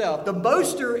look to self. The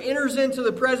boaster enters into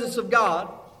the presence of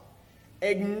God,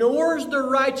 ignores the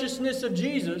righteousness of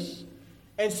Jesus,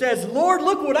 and says, Lord,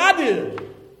 look what I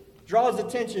did. Draws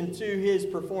attention to his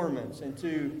performance and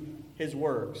to his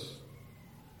works.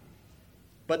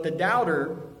 But the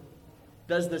doubter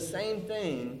does the same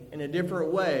thing in a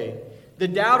different way. The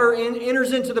doubter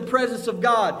enters into the presence of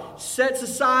God, sets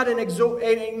aside and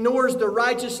ignores the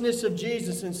righteousness of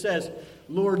Jesus and says,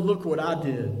 Lord, look what I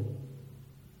did.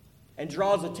 And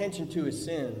draws attention to his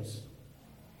sins.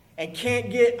 And can't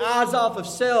get eyes off of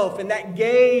self and that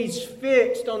gaze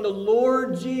fixed on the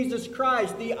Lord Jesus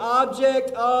Christ, the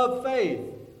object of faith.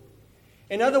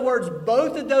 In other words,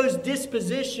 both of those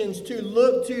dispositions to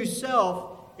look to self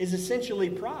is essentially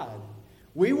pride.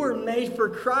 We were made for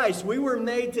Christ. We were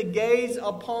made to gaze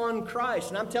upon Christ.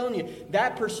 And I'm telling you,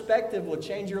 that perspective will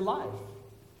change your life.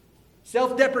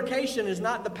 Self-deprecation is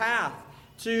not the path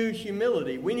to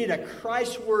humility. We need a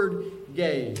Christward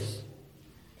gaze.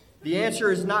 The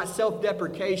answer is not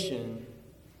self-deprecation,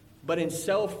 but in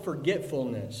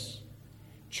self-forgetfulness.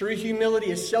 True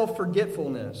humility is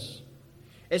self-forgetfulness.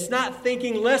 It's not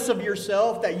thinking less of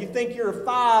yourself, that you think you're a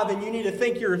 5 and you need to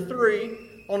think you're a 3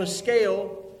 on a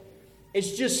scale.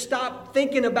 It's just stop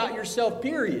thinking about yourself,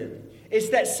 period. It's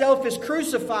that self is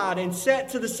crucified and set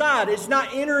to the side. It's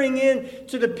not entering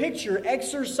into the picture,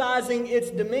 exercising its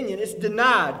dominion. It's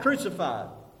denied, crucified.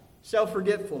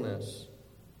 Self-forgetfulness.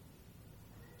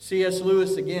 C.S.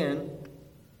 Lewis again,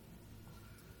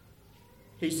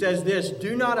 he says this,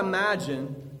 do not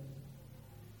imagine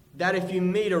that if you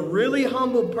meet a really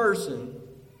humble person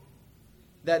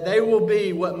that they will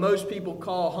be what most people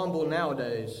call humble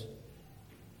nowadays.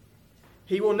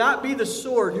 He will not be the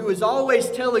sort who is always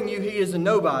telling you he is a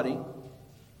nobody.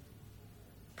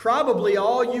 Probably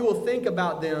all you will think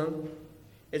about them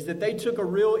is that they took a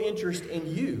real interest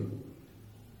in you.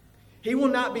 He will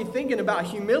not be thinking about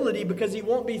humility because he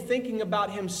won't be thinking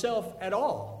about himself at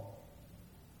all.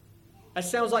 That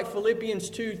sounds like Philippians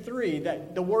 2:3,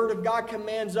 that the Word of God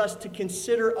commands us to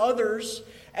consider others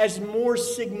as more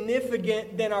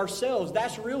significant than ourselves.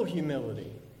 That's real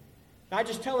humility. Not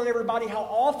just telling everybody how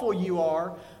awful you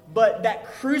are, but that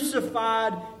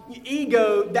crucified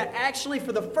ego that actually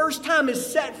for the first time is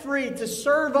set free to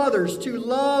serve others, to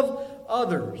love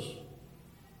others.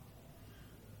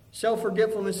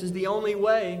 Self-forgetfulness is the only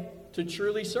way to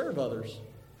truly serve others.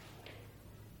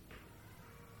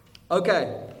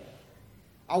 Okay,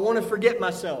 I want to forget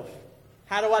myself.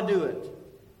 How do I do it?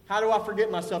 How do I forget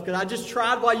myself? Because I just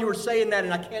tried while you were saying that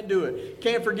and I can't do it.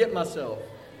 Can't forget myself.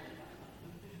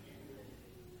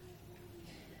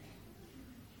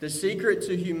 The secret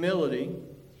to humility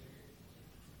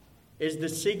is the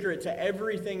secret to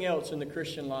everything else in the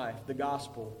Christian life, the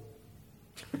gospel.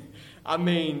 I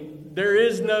mean, there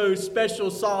is no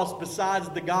special sauce besides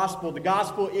the gospel. The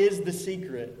gospel is the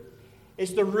secret.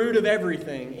 It's the root of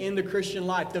everything in the Christian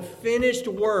life, the finished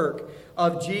work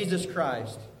of Jesus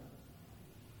Christ.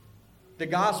 The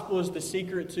gospel is the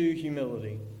secret to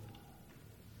humility.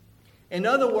 In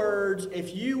other words,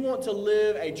 if you want to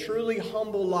live a truly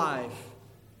humble life,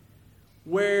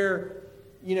 where,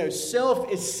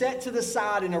 self is set to the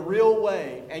side in a real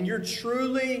way, and you're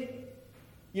truly,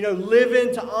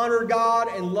 living to honor God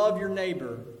and love your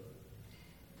neighbor,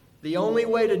 the only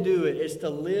way to do it is to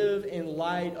live in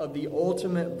light of the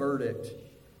ultimate verdict,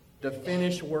 the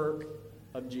finished work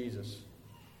of Jesus.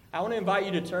 I want to invite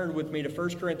you to turn with me to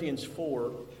 1 Corinthians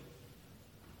 4,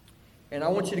 and I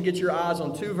want you to get your eyes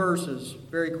on two verses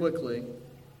very quickly.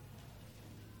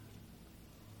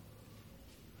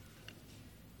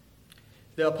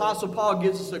 The Apostle Paul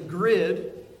gives us a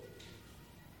grid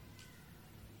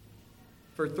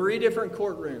for 3 different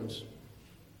courtrooms.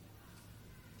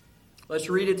 Let's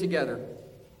read it together.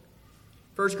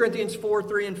 1 Corinthians 4,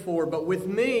 3 and 4. But with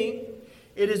me,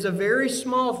 it is a very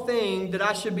small thing that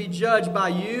I should be judged by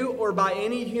you or by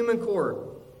any human court.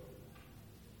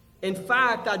 In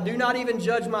fact, I do not even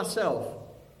judge myself.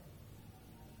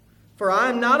 For I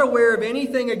am not aware of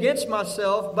anything against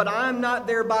myself, but I am not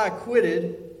thereby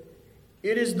acquitted.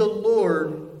 It is the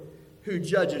Lord who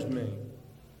judges me.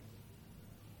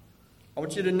 I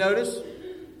want you to notice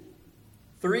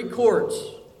 3 courts: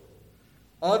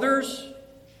 others,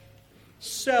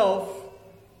 self,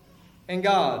 and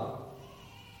God.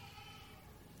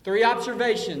 3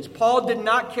 observations. Paul did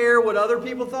not care what other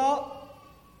people thought.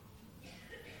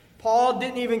 Paul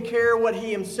didn't even care what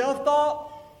he himself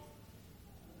thought.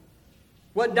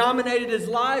 What dominated his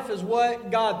life is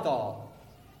what God thought.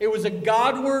 It was a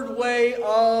Godward way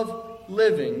of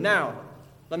living. Now,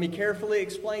 let me carefully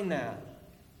explain that.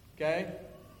 Okay?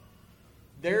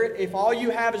 If all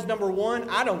you have is number 1,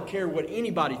 I don't care what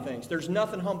anybody thinks. There's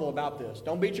nothing humble about this.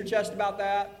 Don't beat your chest about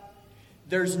that.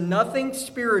 There's nothing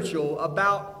spiritual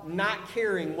about not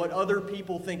caring what other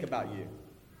people think about you.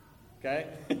 Okay?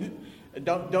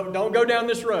 Don't go down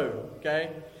this road. Okay?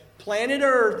 Planet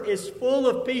Earth is full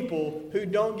of people who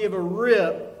don't give a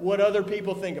rip what other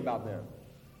people think about them.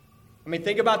 I mean,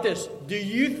 think about this. Do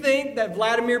you think that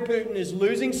Vladimir Putin is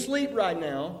losing sleep right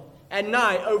now at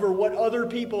night over what other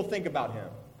people think about him?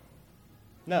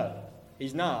 No,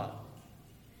 he's not.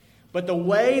 But the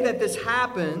way that this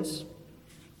happens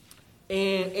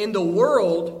in the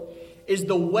world is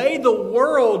the way the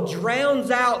world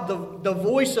drowns out the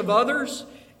voice of others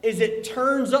is it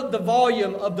turns up the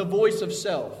volume of the voice of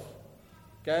self.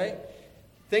 Okay?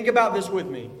 Think about this with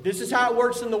me. This is how it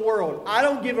works in the world. I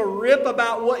don't give a rip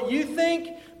about what you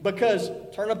think because,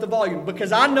 turn up the volume,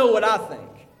 because I know what I think.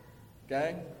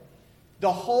 Okay?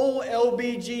 The whole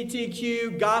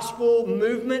LGBTQ gospel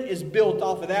movement is built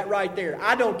off of that right there.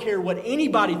 I don't care what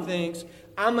anybody thinks.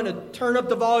 I'm going to turn up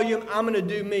the volume. I'm going to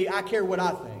do me. I care what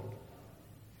I think.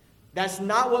 That's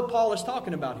not what Paul is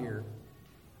talking about here.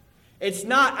 It's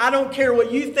not, I don't care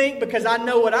what you think because I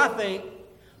know what I think.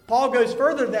 Paul goes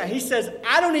further than that. He says,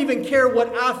 I don't even care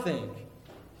what I think.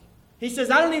 He says,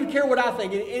 I don't even care what I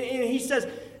think. And he says,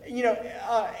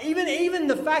 even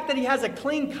the fact that he has a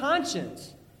clean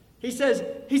conscience, he says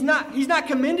he's not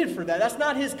commended for that. That's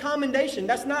not his commendation.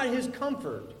 That's not his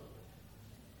comfort.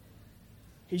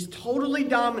 He's totally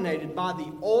dominated by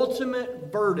the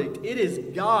ultimate verdict. It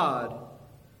is God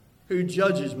who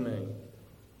judges me.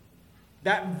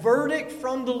 That verdict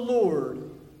from the Lord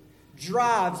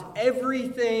drives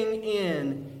everything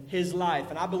in his life.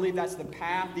 And I believe that's the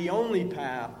path, the only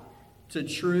path to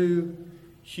true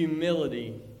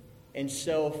humility and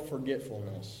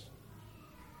self-forgetfulness.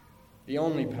 The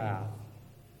only path.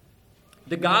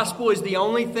 The gospel is the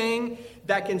only thing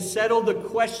that can settle the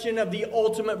question of the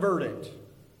ultimate verdict.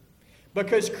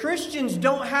 Because Christians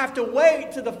don't have to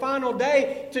wait to the final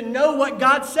day to know what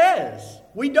God says.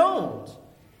 We don't.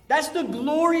 That's the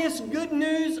glorious good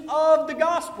news of the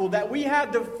gospel, that we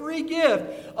have the free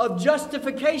gift of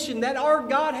justification, that our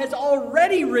God has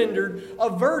already rendered a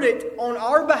verdict on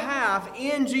our behalf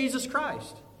in Jesus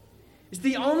Christ. It's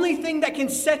the only thing that can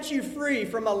set you free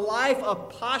from a life of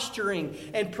posturing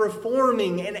and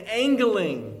performing and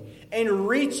angling and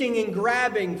reaching and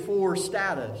grabbing for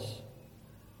status.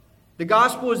 The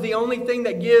gospel is the only thing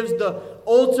that gives the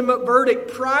ultimate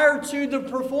verdict prior to the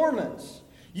performance.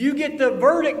 You get the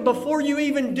verdict before you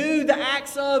even do the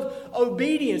acts of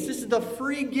obedience. This is the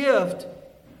free gift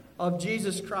of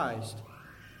Jesus Christ.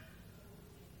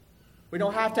 We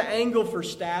don't have to angle for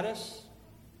status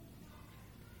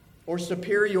or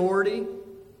superiority.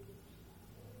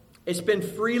 It's been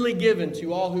freely given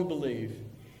to all who believe.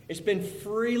 It's been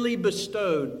freely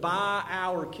bestowed by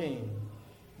our King.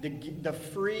 The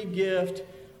free gift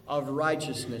of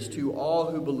righteousness to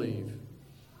all who believe.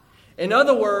 In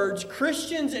other words,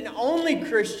 Christians and only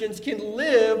Christians can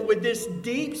live with this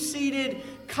deep-seated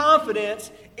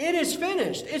confidence. It is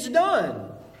finished. It's done.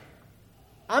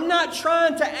 I'm not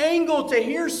trying to angle to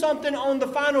hear something on the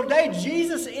final day.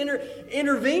 Jesus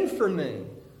intervened for me.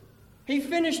 He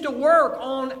finished a work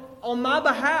on my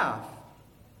behalf.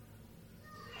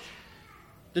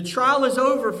 The trial is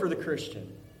over for the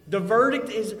Christian. The verdict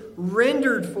is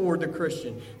rendered for the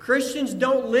Christian. Christians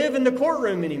don't live in the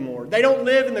courtroom anymore. They don't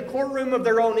live in the courtroom of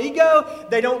their own ego.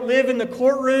 They don't live in the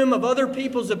courtroom of other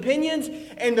people's opinions.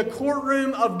 And the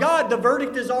courtroom of God, the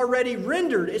verdict is already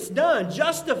rendered. It's done,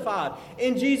 justified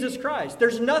in Jesus Christ.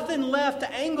 There's nothing left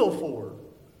to angle for.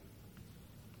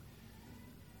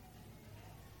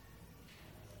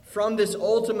 From this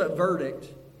ultimate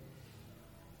verdict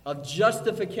of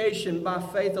justification by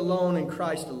faith alone in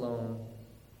Christ alone,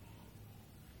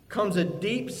 comes a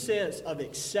deep sense of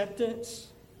acceptance,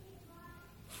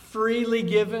 freely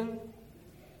given,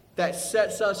 that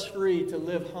sets us free to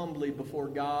live humbly before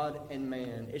God and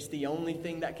man. It's the only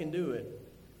thing that can do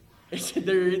it.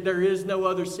 There is no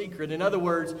other secret. In other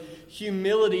words,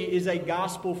 humility is a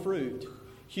gospel fruit.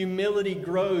 Humility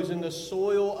grows in the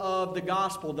soil of the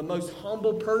gospel. The most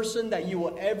humble person that you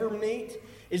will ever meet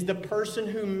is the person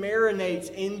who marinates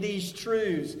in these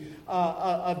truths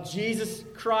of Jesus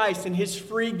Christ and His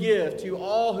free gift to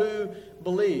all who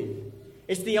believe.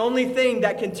 It's the only thing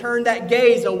that can turn that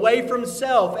gaze away from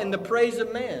self and the praise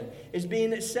of man, is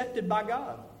being accepted by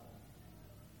God.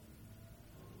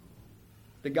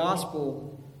 The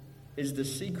gospel is the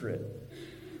secret.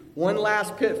 One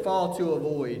last pitfall to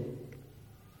avoid.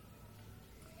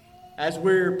 As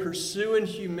we're pursuing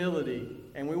humility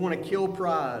and we want to kill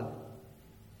pride,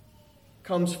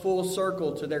 comes full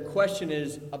circle to their question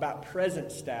is about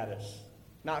present status,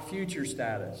 not future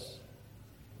status.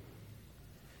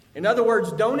 In other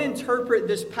words, don't interpret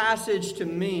this passage to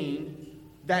mean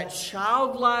that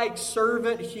childlike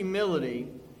servant humility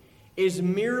is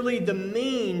merely the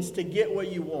means to get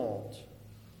what you want.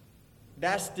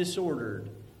 That's disordered.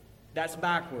 That's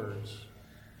backwards.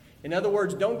 In other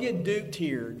words, don't get duped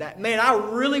here. That, man, I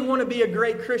really want to be a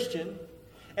great Christian.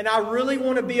 And I really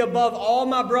want to be above all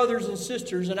my brothers and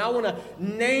sisters. And I want to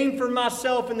name for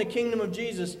myself in the kingdom of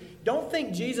Jesus. Don't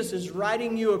think Jesus is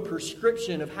writing you a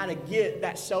prescription of how to get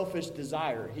that selfish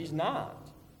desire. He's not.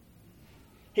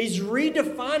 He's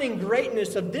redefining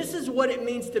greatness of this is what it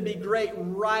means to be great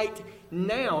right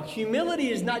now.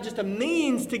 Humility is not just a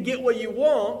means to get what you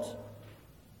want.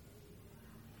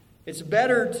 It's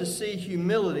better to see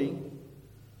humility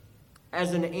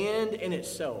as an end in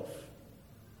itself.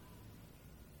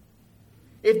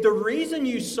 If the reason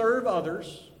you serve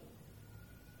others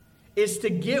is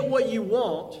to get what you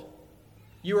want,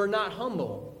 you are not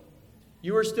humble.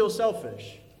 You are still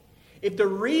selfish. If the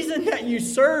reason that you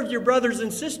serve your brothers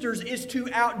and sisters is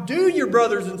to outdo your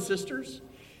brothers and sisters,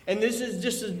 and this is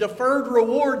just a deferred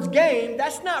rewards game,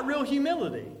 that's not real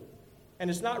humility.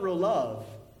 And it's not real love.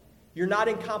 You're not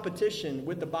in competition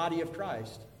with the body of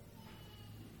Christ.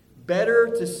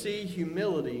 Better to see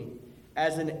humility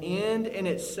as an end in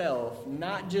itself,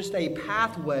 not just a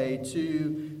pathway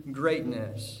to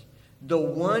greatness. The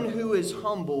one who is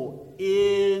humble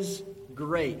is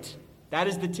great. That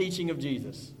is the teaching of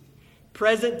Jesus.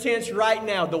 Present tense right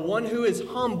now, the one who is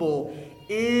humble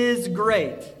is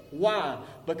great. Why?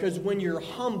 Because when you're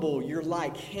humble, you're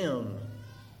like Him.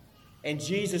 And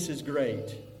Jesus is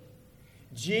great.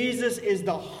 Jesus is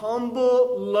the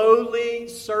humble, lowly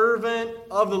servant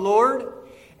of the Lord.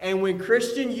 And when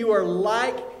Christian, you are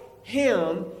like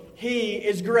Him, He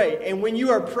is great. And when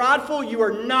you are prideful, you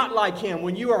are not like Him.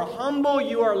 When you are humble,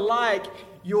 you are like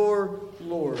your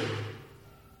Lord.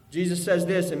 Jesus says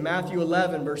this in Matthew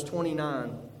 11, verse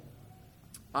 29.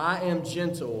 I am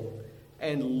gentle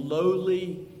and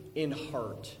lowly in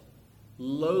heart.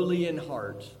 Lowly in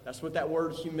heart. That's what that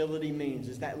word humility means.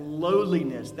 Is that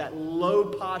lowliness, that low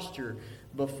posture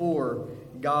before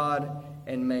God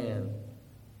and man.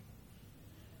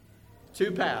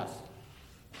 Two paths.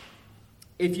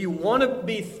 If you want to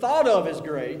be thought of as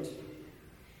great,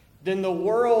 then the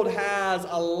world has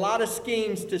a lot of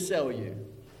schemes to sell you.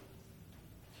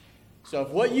 So if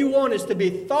what you want is to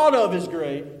be thought of as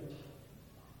great,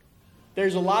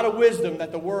 there's a lot of wisdom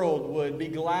that the world would be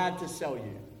glad to sell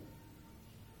you.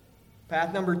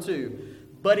 Path number 2.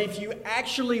 But if you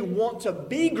actually want to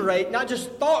be great, not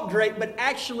just thought great, but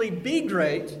actually be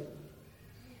great,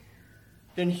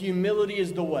 then humility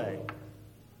is the way.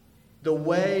 The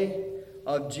way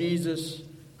of Jesus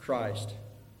Christ.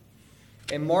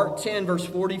 In Mark 10, verse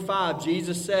 45,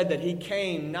 Jesus said that He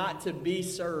came not to be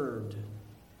served.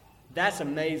 That's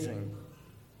amazing.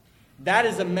 That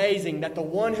is amazing that the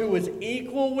one who was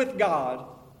equal with God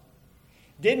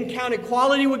didn't count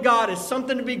equality with God as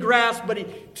something to be grasped, but He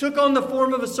took on the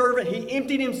form of a servant. He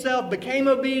emptied Himself, became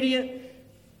obedient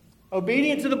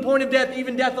to the point of death,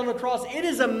 even death on the cross. It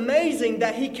is amazing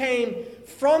that He came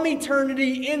from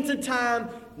eternity into time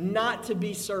not to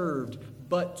be served,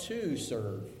 but to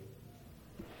serve.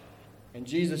 And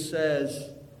Jesus says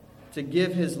to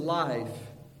give His life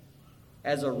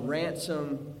as a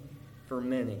ransom for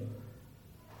many.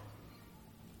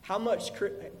 How much,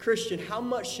 Christian, how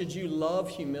much should you love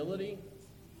humility?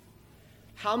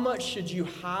 How much should you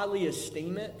highly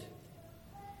esteem it?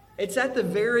 It's at the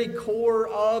very core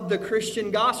of the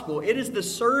Christian gospel. It is the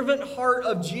servant heart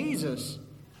of Jesus.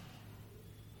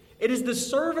 It is the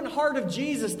servant heart of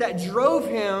Jesus that drove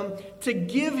Him to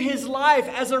give His life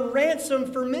as a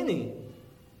ransom for many.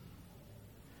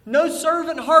 No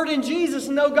servant heart in Jesus,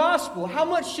 no gospel. How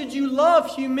much should you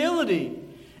love humility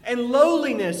and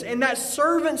lowliness and that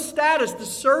servant status, the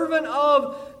servant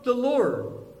of the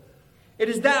Lord? It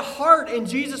is that heart in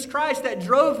Jesus Christ that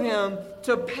drove Him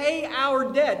to pay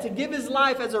our debt, to give His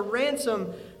life as a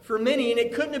ransom for many, and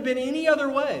it couldn't have been any other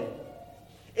way.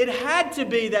 It had to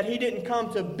be that He didn't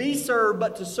come to be served,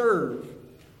 but to serve.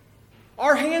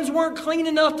 Our hands weren't clean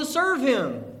enough to serve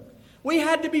Him. We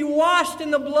had to be washed in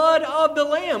the blood of the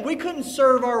Lamb. We couldn't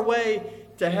serve our way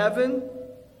to heaven.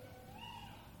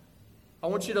 I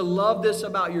want you to love this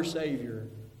about your Savior.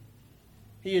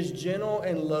 He is gentle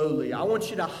and lowly. I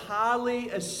want you to highly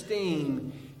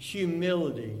esteem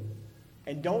humility.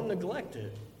 And don't neglect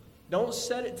it. Don't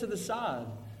set it to the side.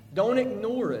 Don't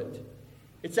ignore it.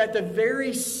 It's at the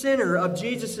very center of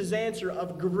Jesus' answer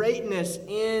of greatness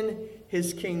in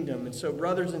His kingdom. And so,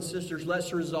 brothers and sisters,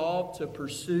 let's resolve to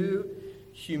pursue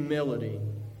humility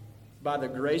by the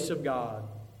grace of God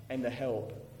and the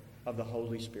help of the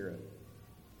Holy Spirit.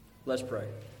 Let's pray.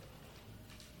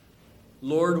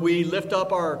 Lord, we lift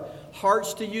up our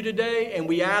hearts to You today and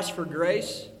we ask for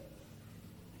grace.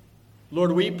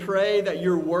 Lord, we pray that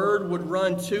Your word would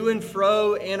run to and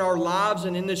fro in our lives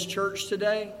and in this church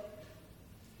today,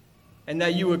 and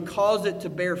that You would cause it to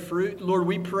bear fruit. Lord,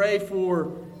 we pray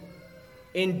for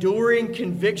enduring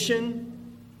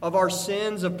conviction of our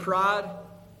sins of pride.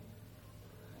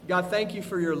 God, thank You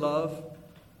for Your love.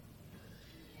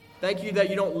 Thank You that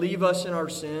You don't leave us in our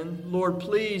sin. Lord,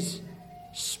 please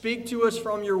speak to us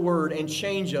from Your word and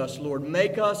change us, Lord.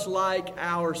 Make us like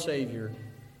our Savior.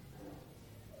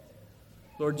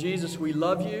 Lord Jesus, we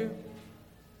love You,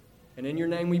 and in Your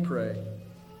name we pray.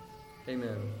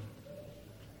 Amen.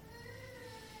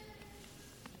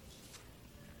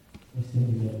 Let's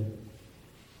stand together.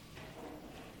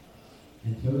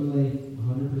 And totally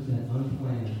 100%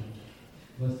 unplanned,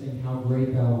 let's sing How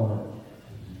Great Thou Art.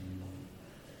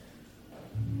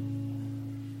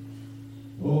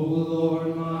 Oh Lord,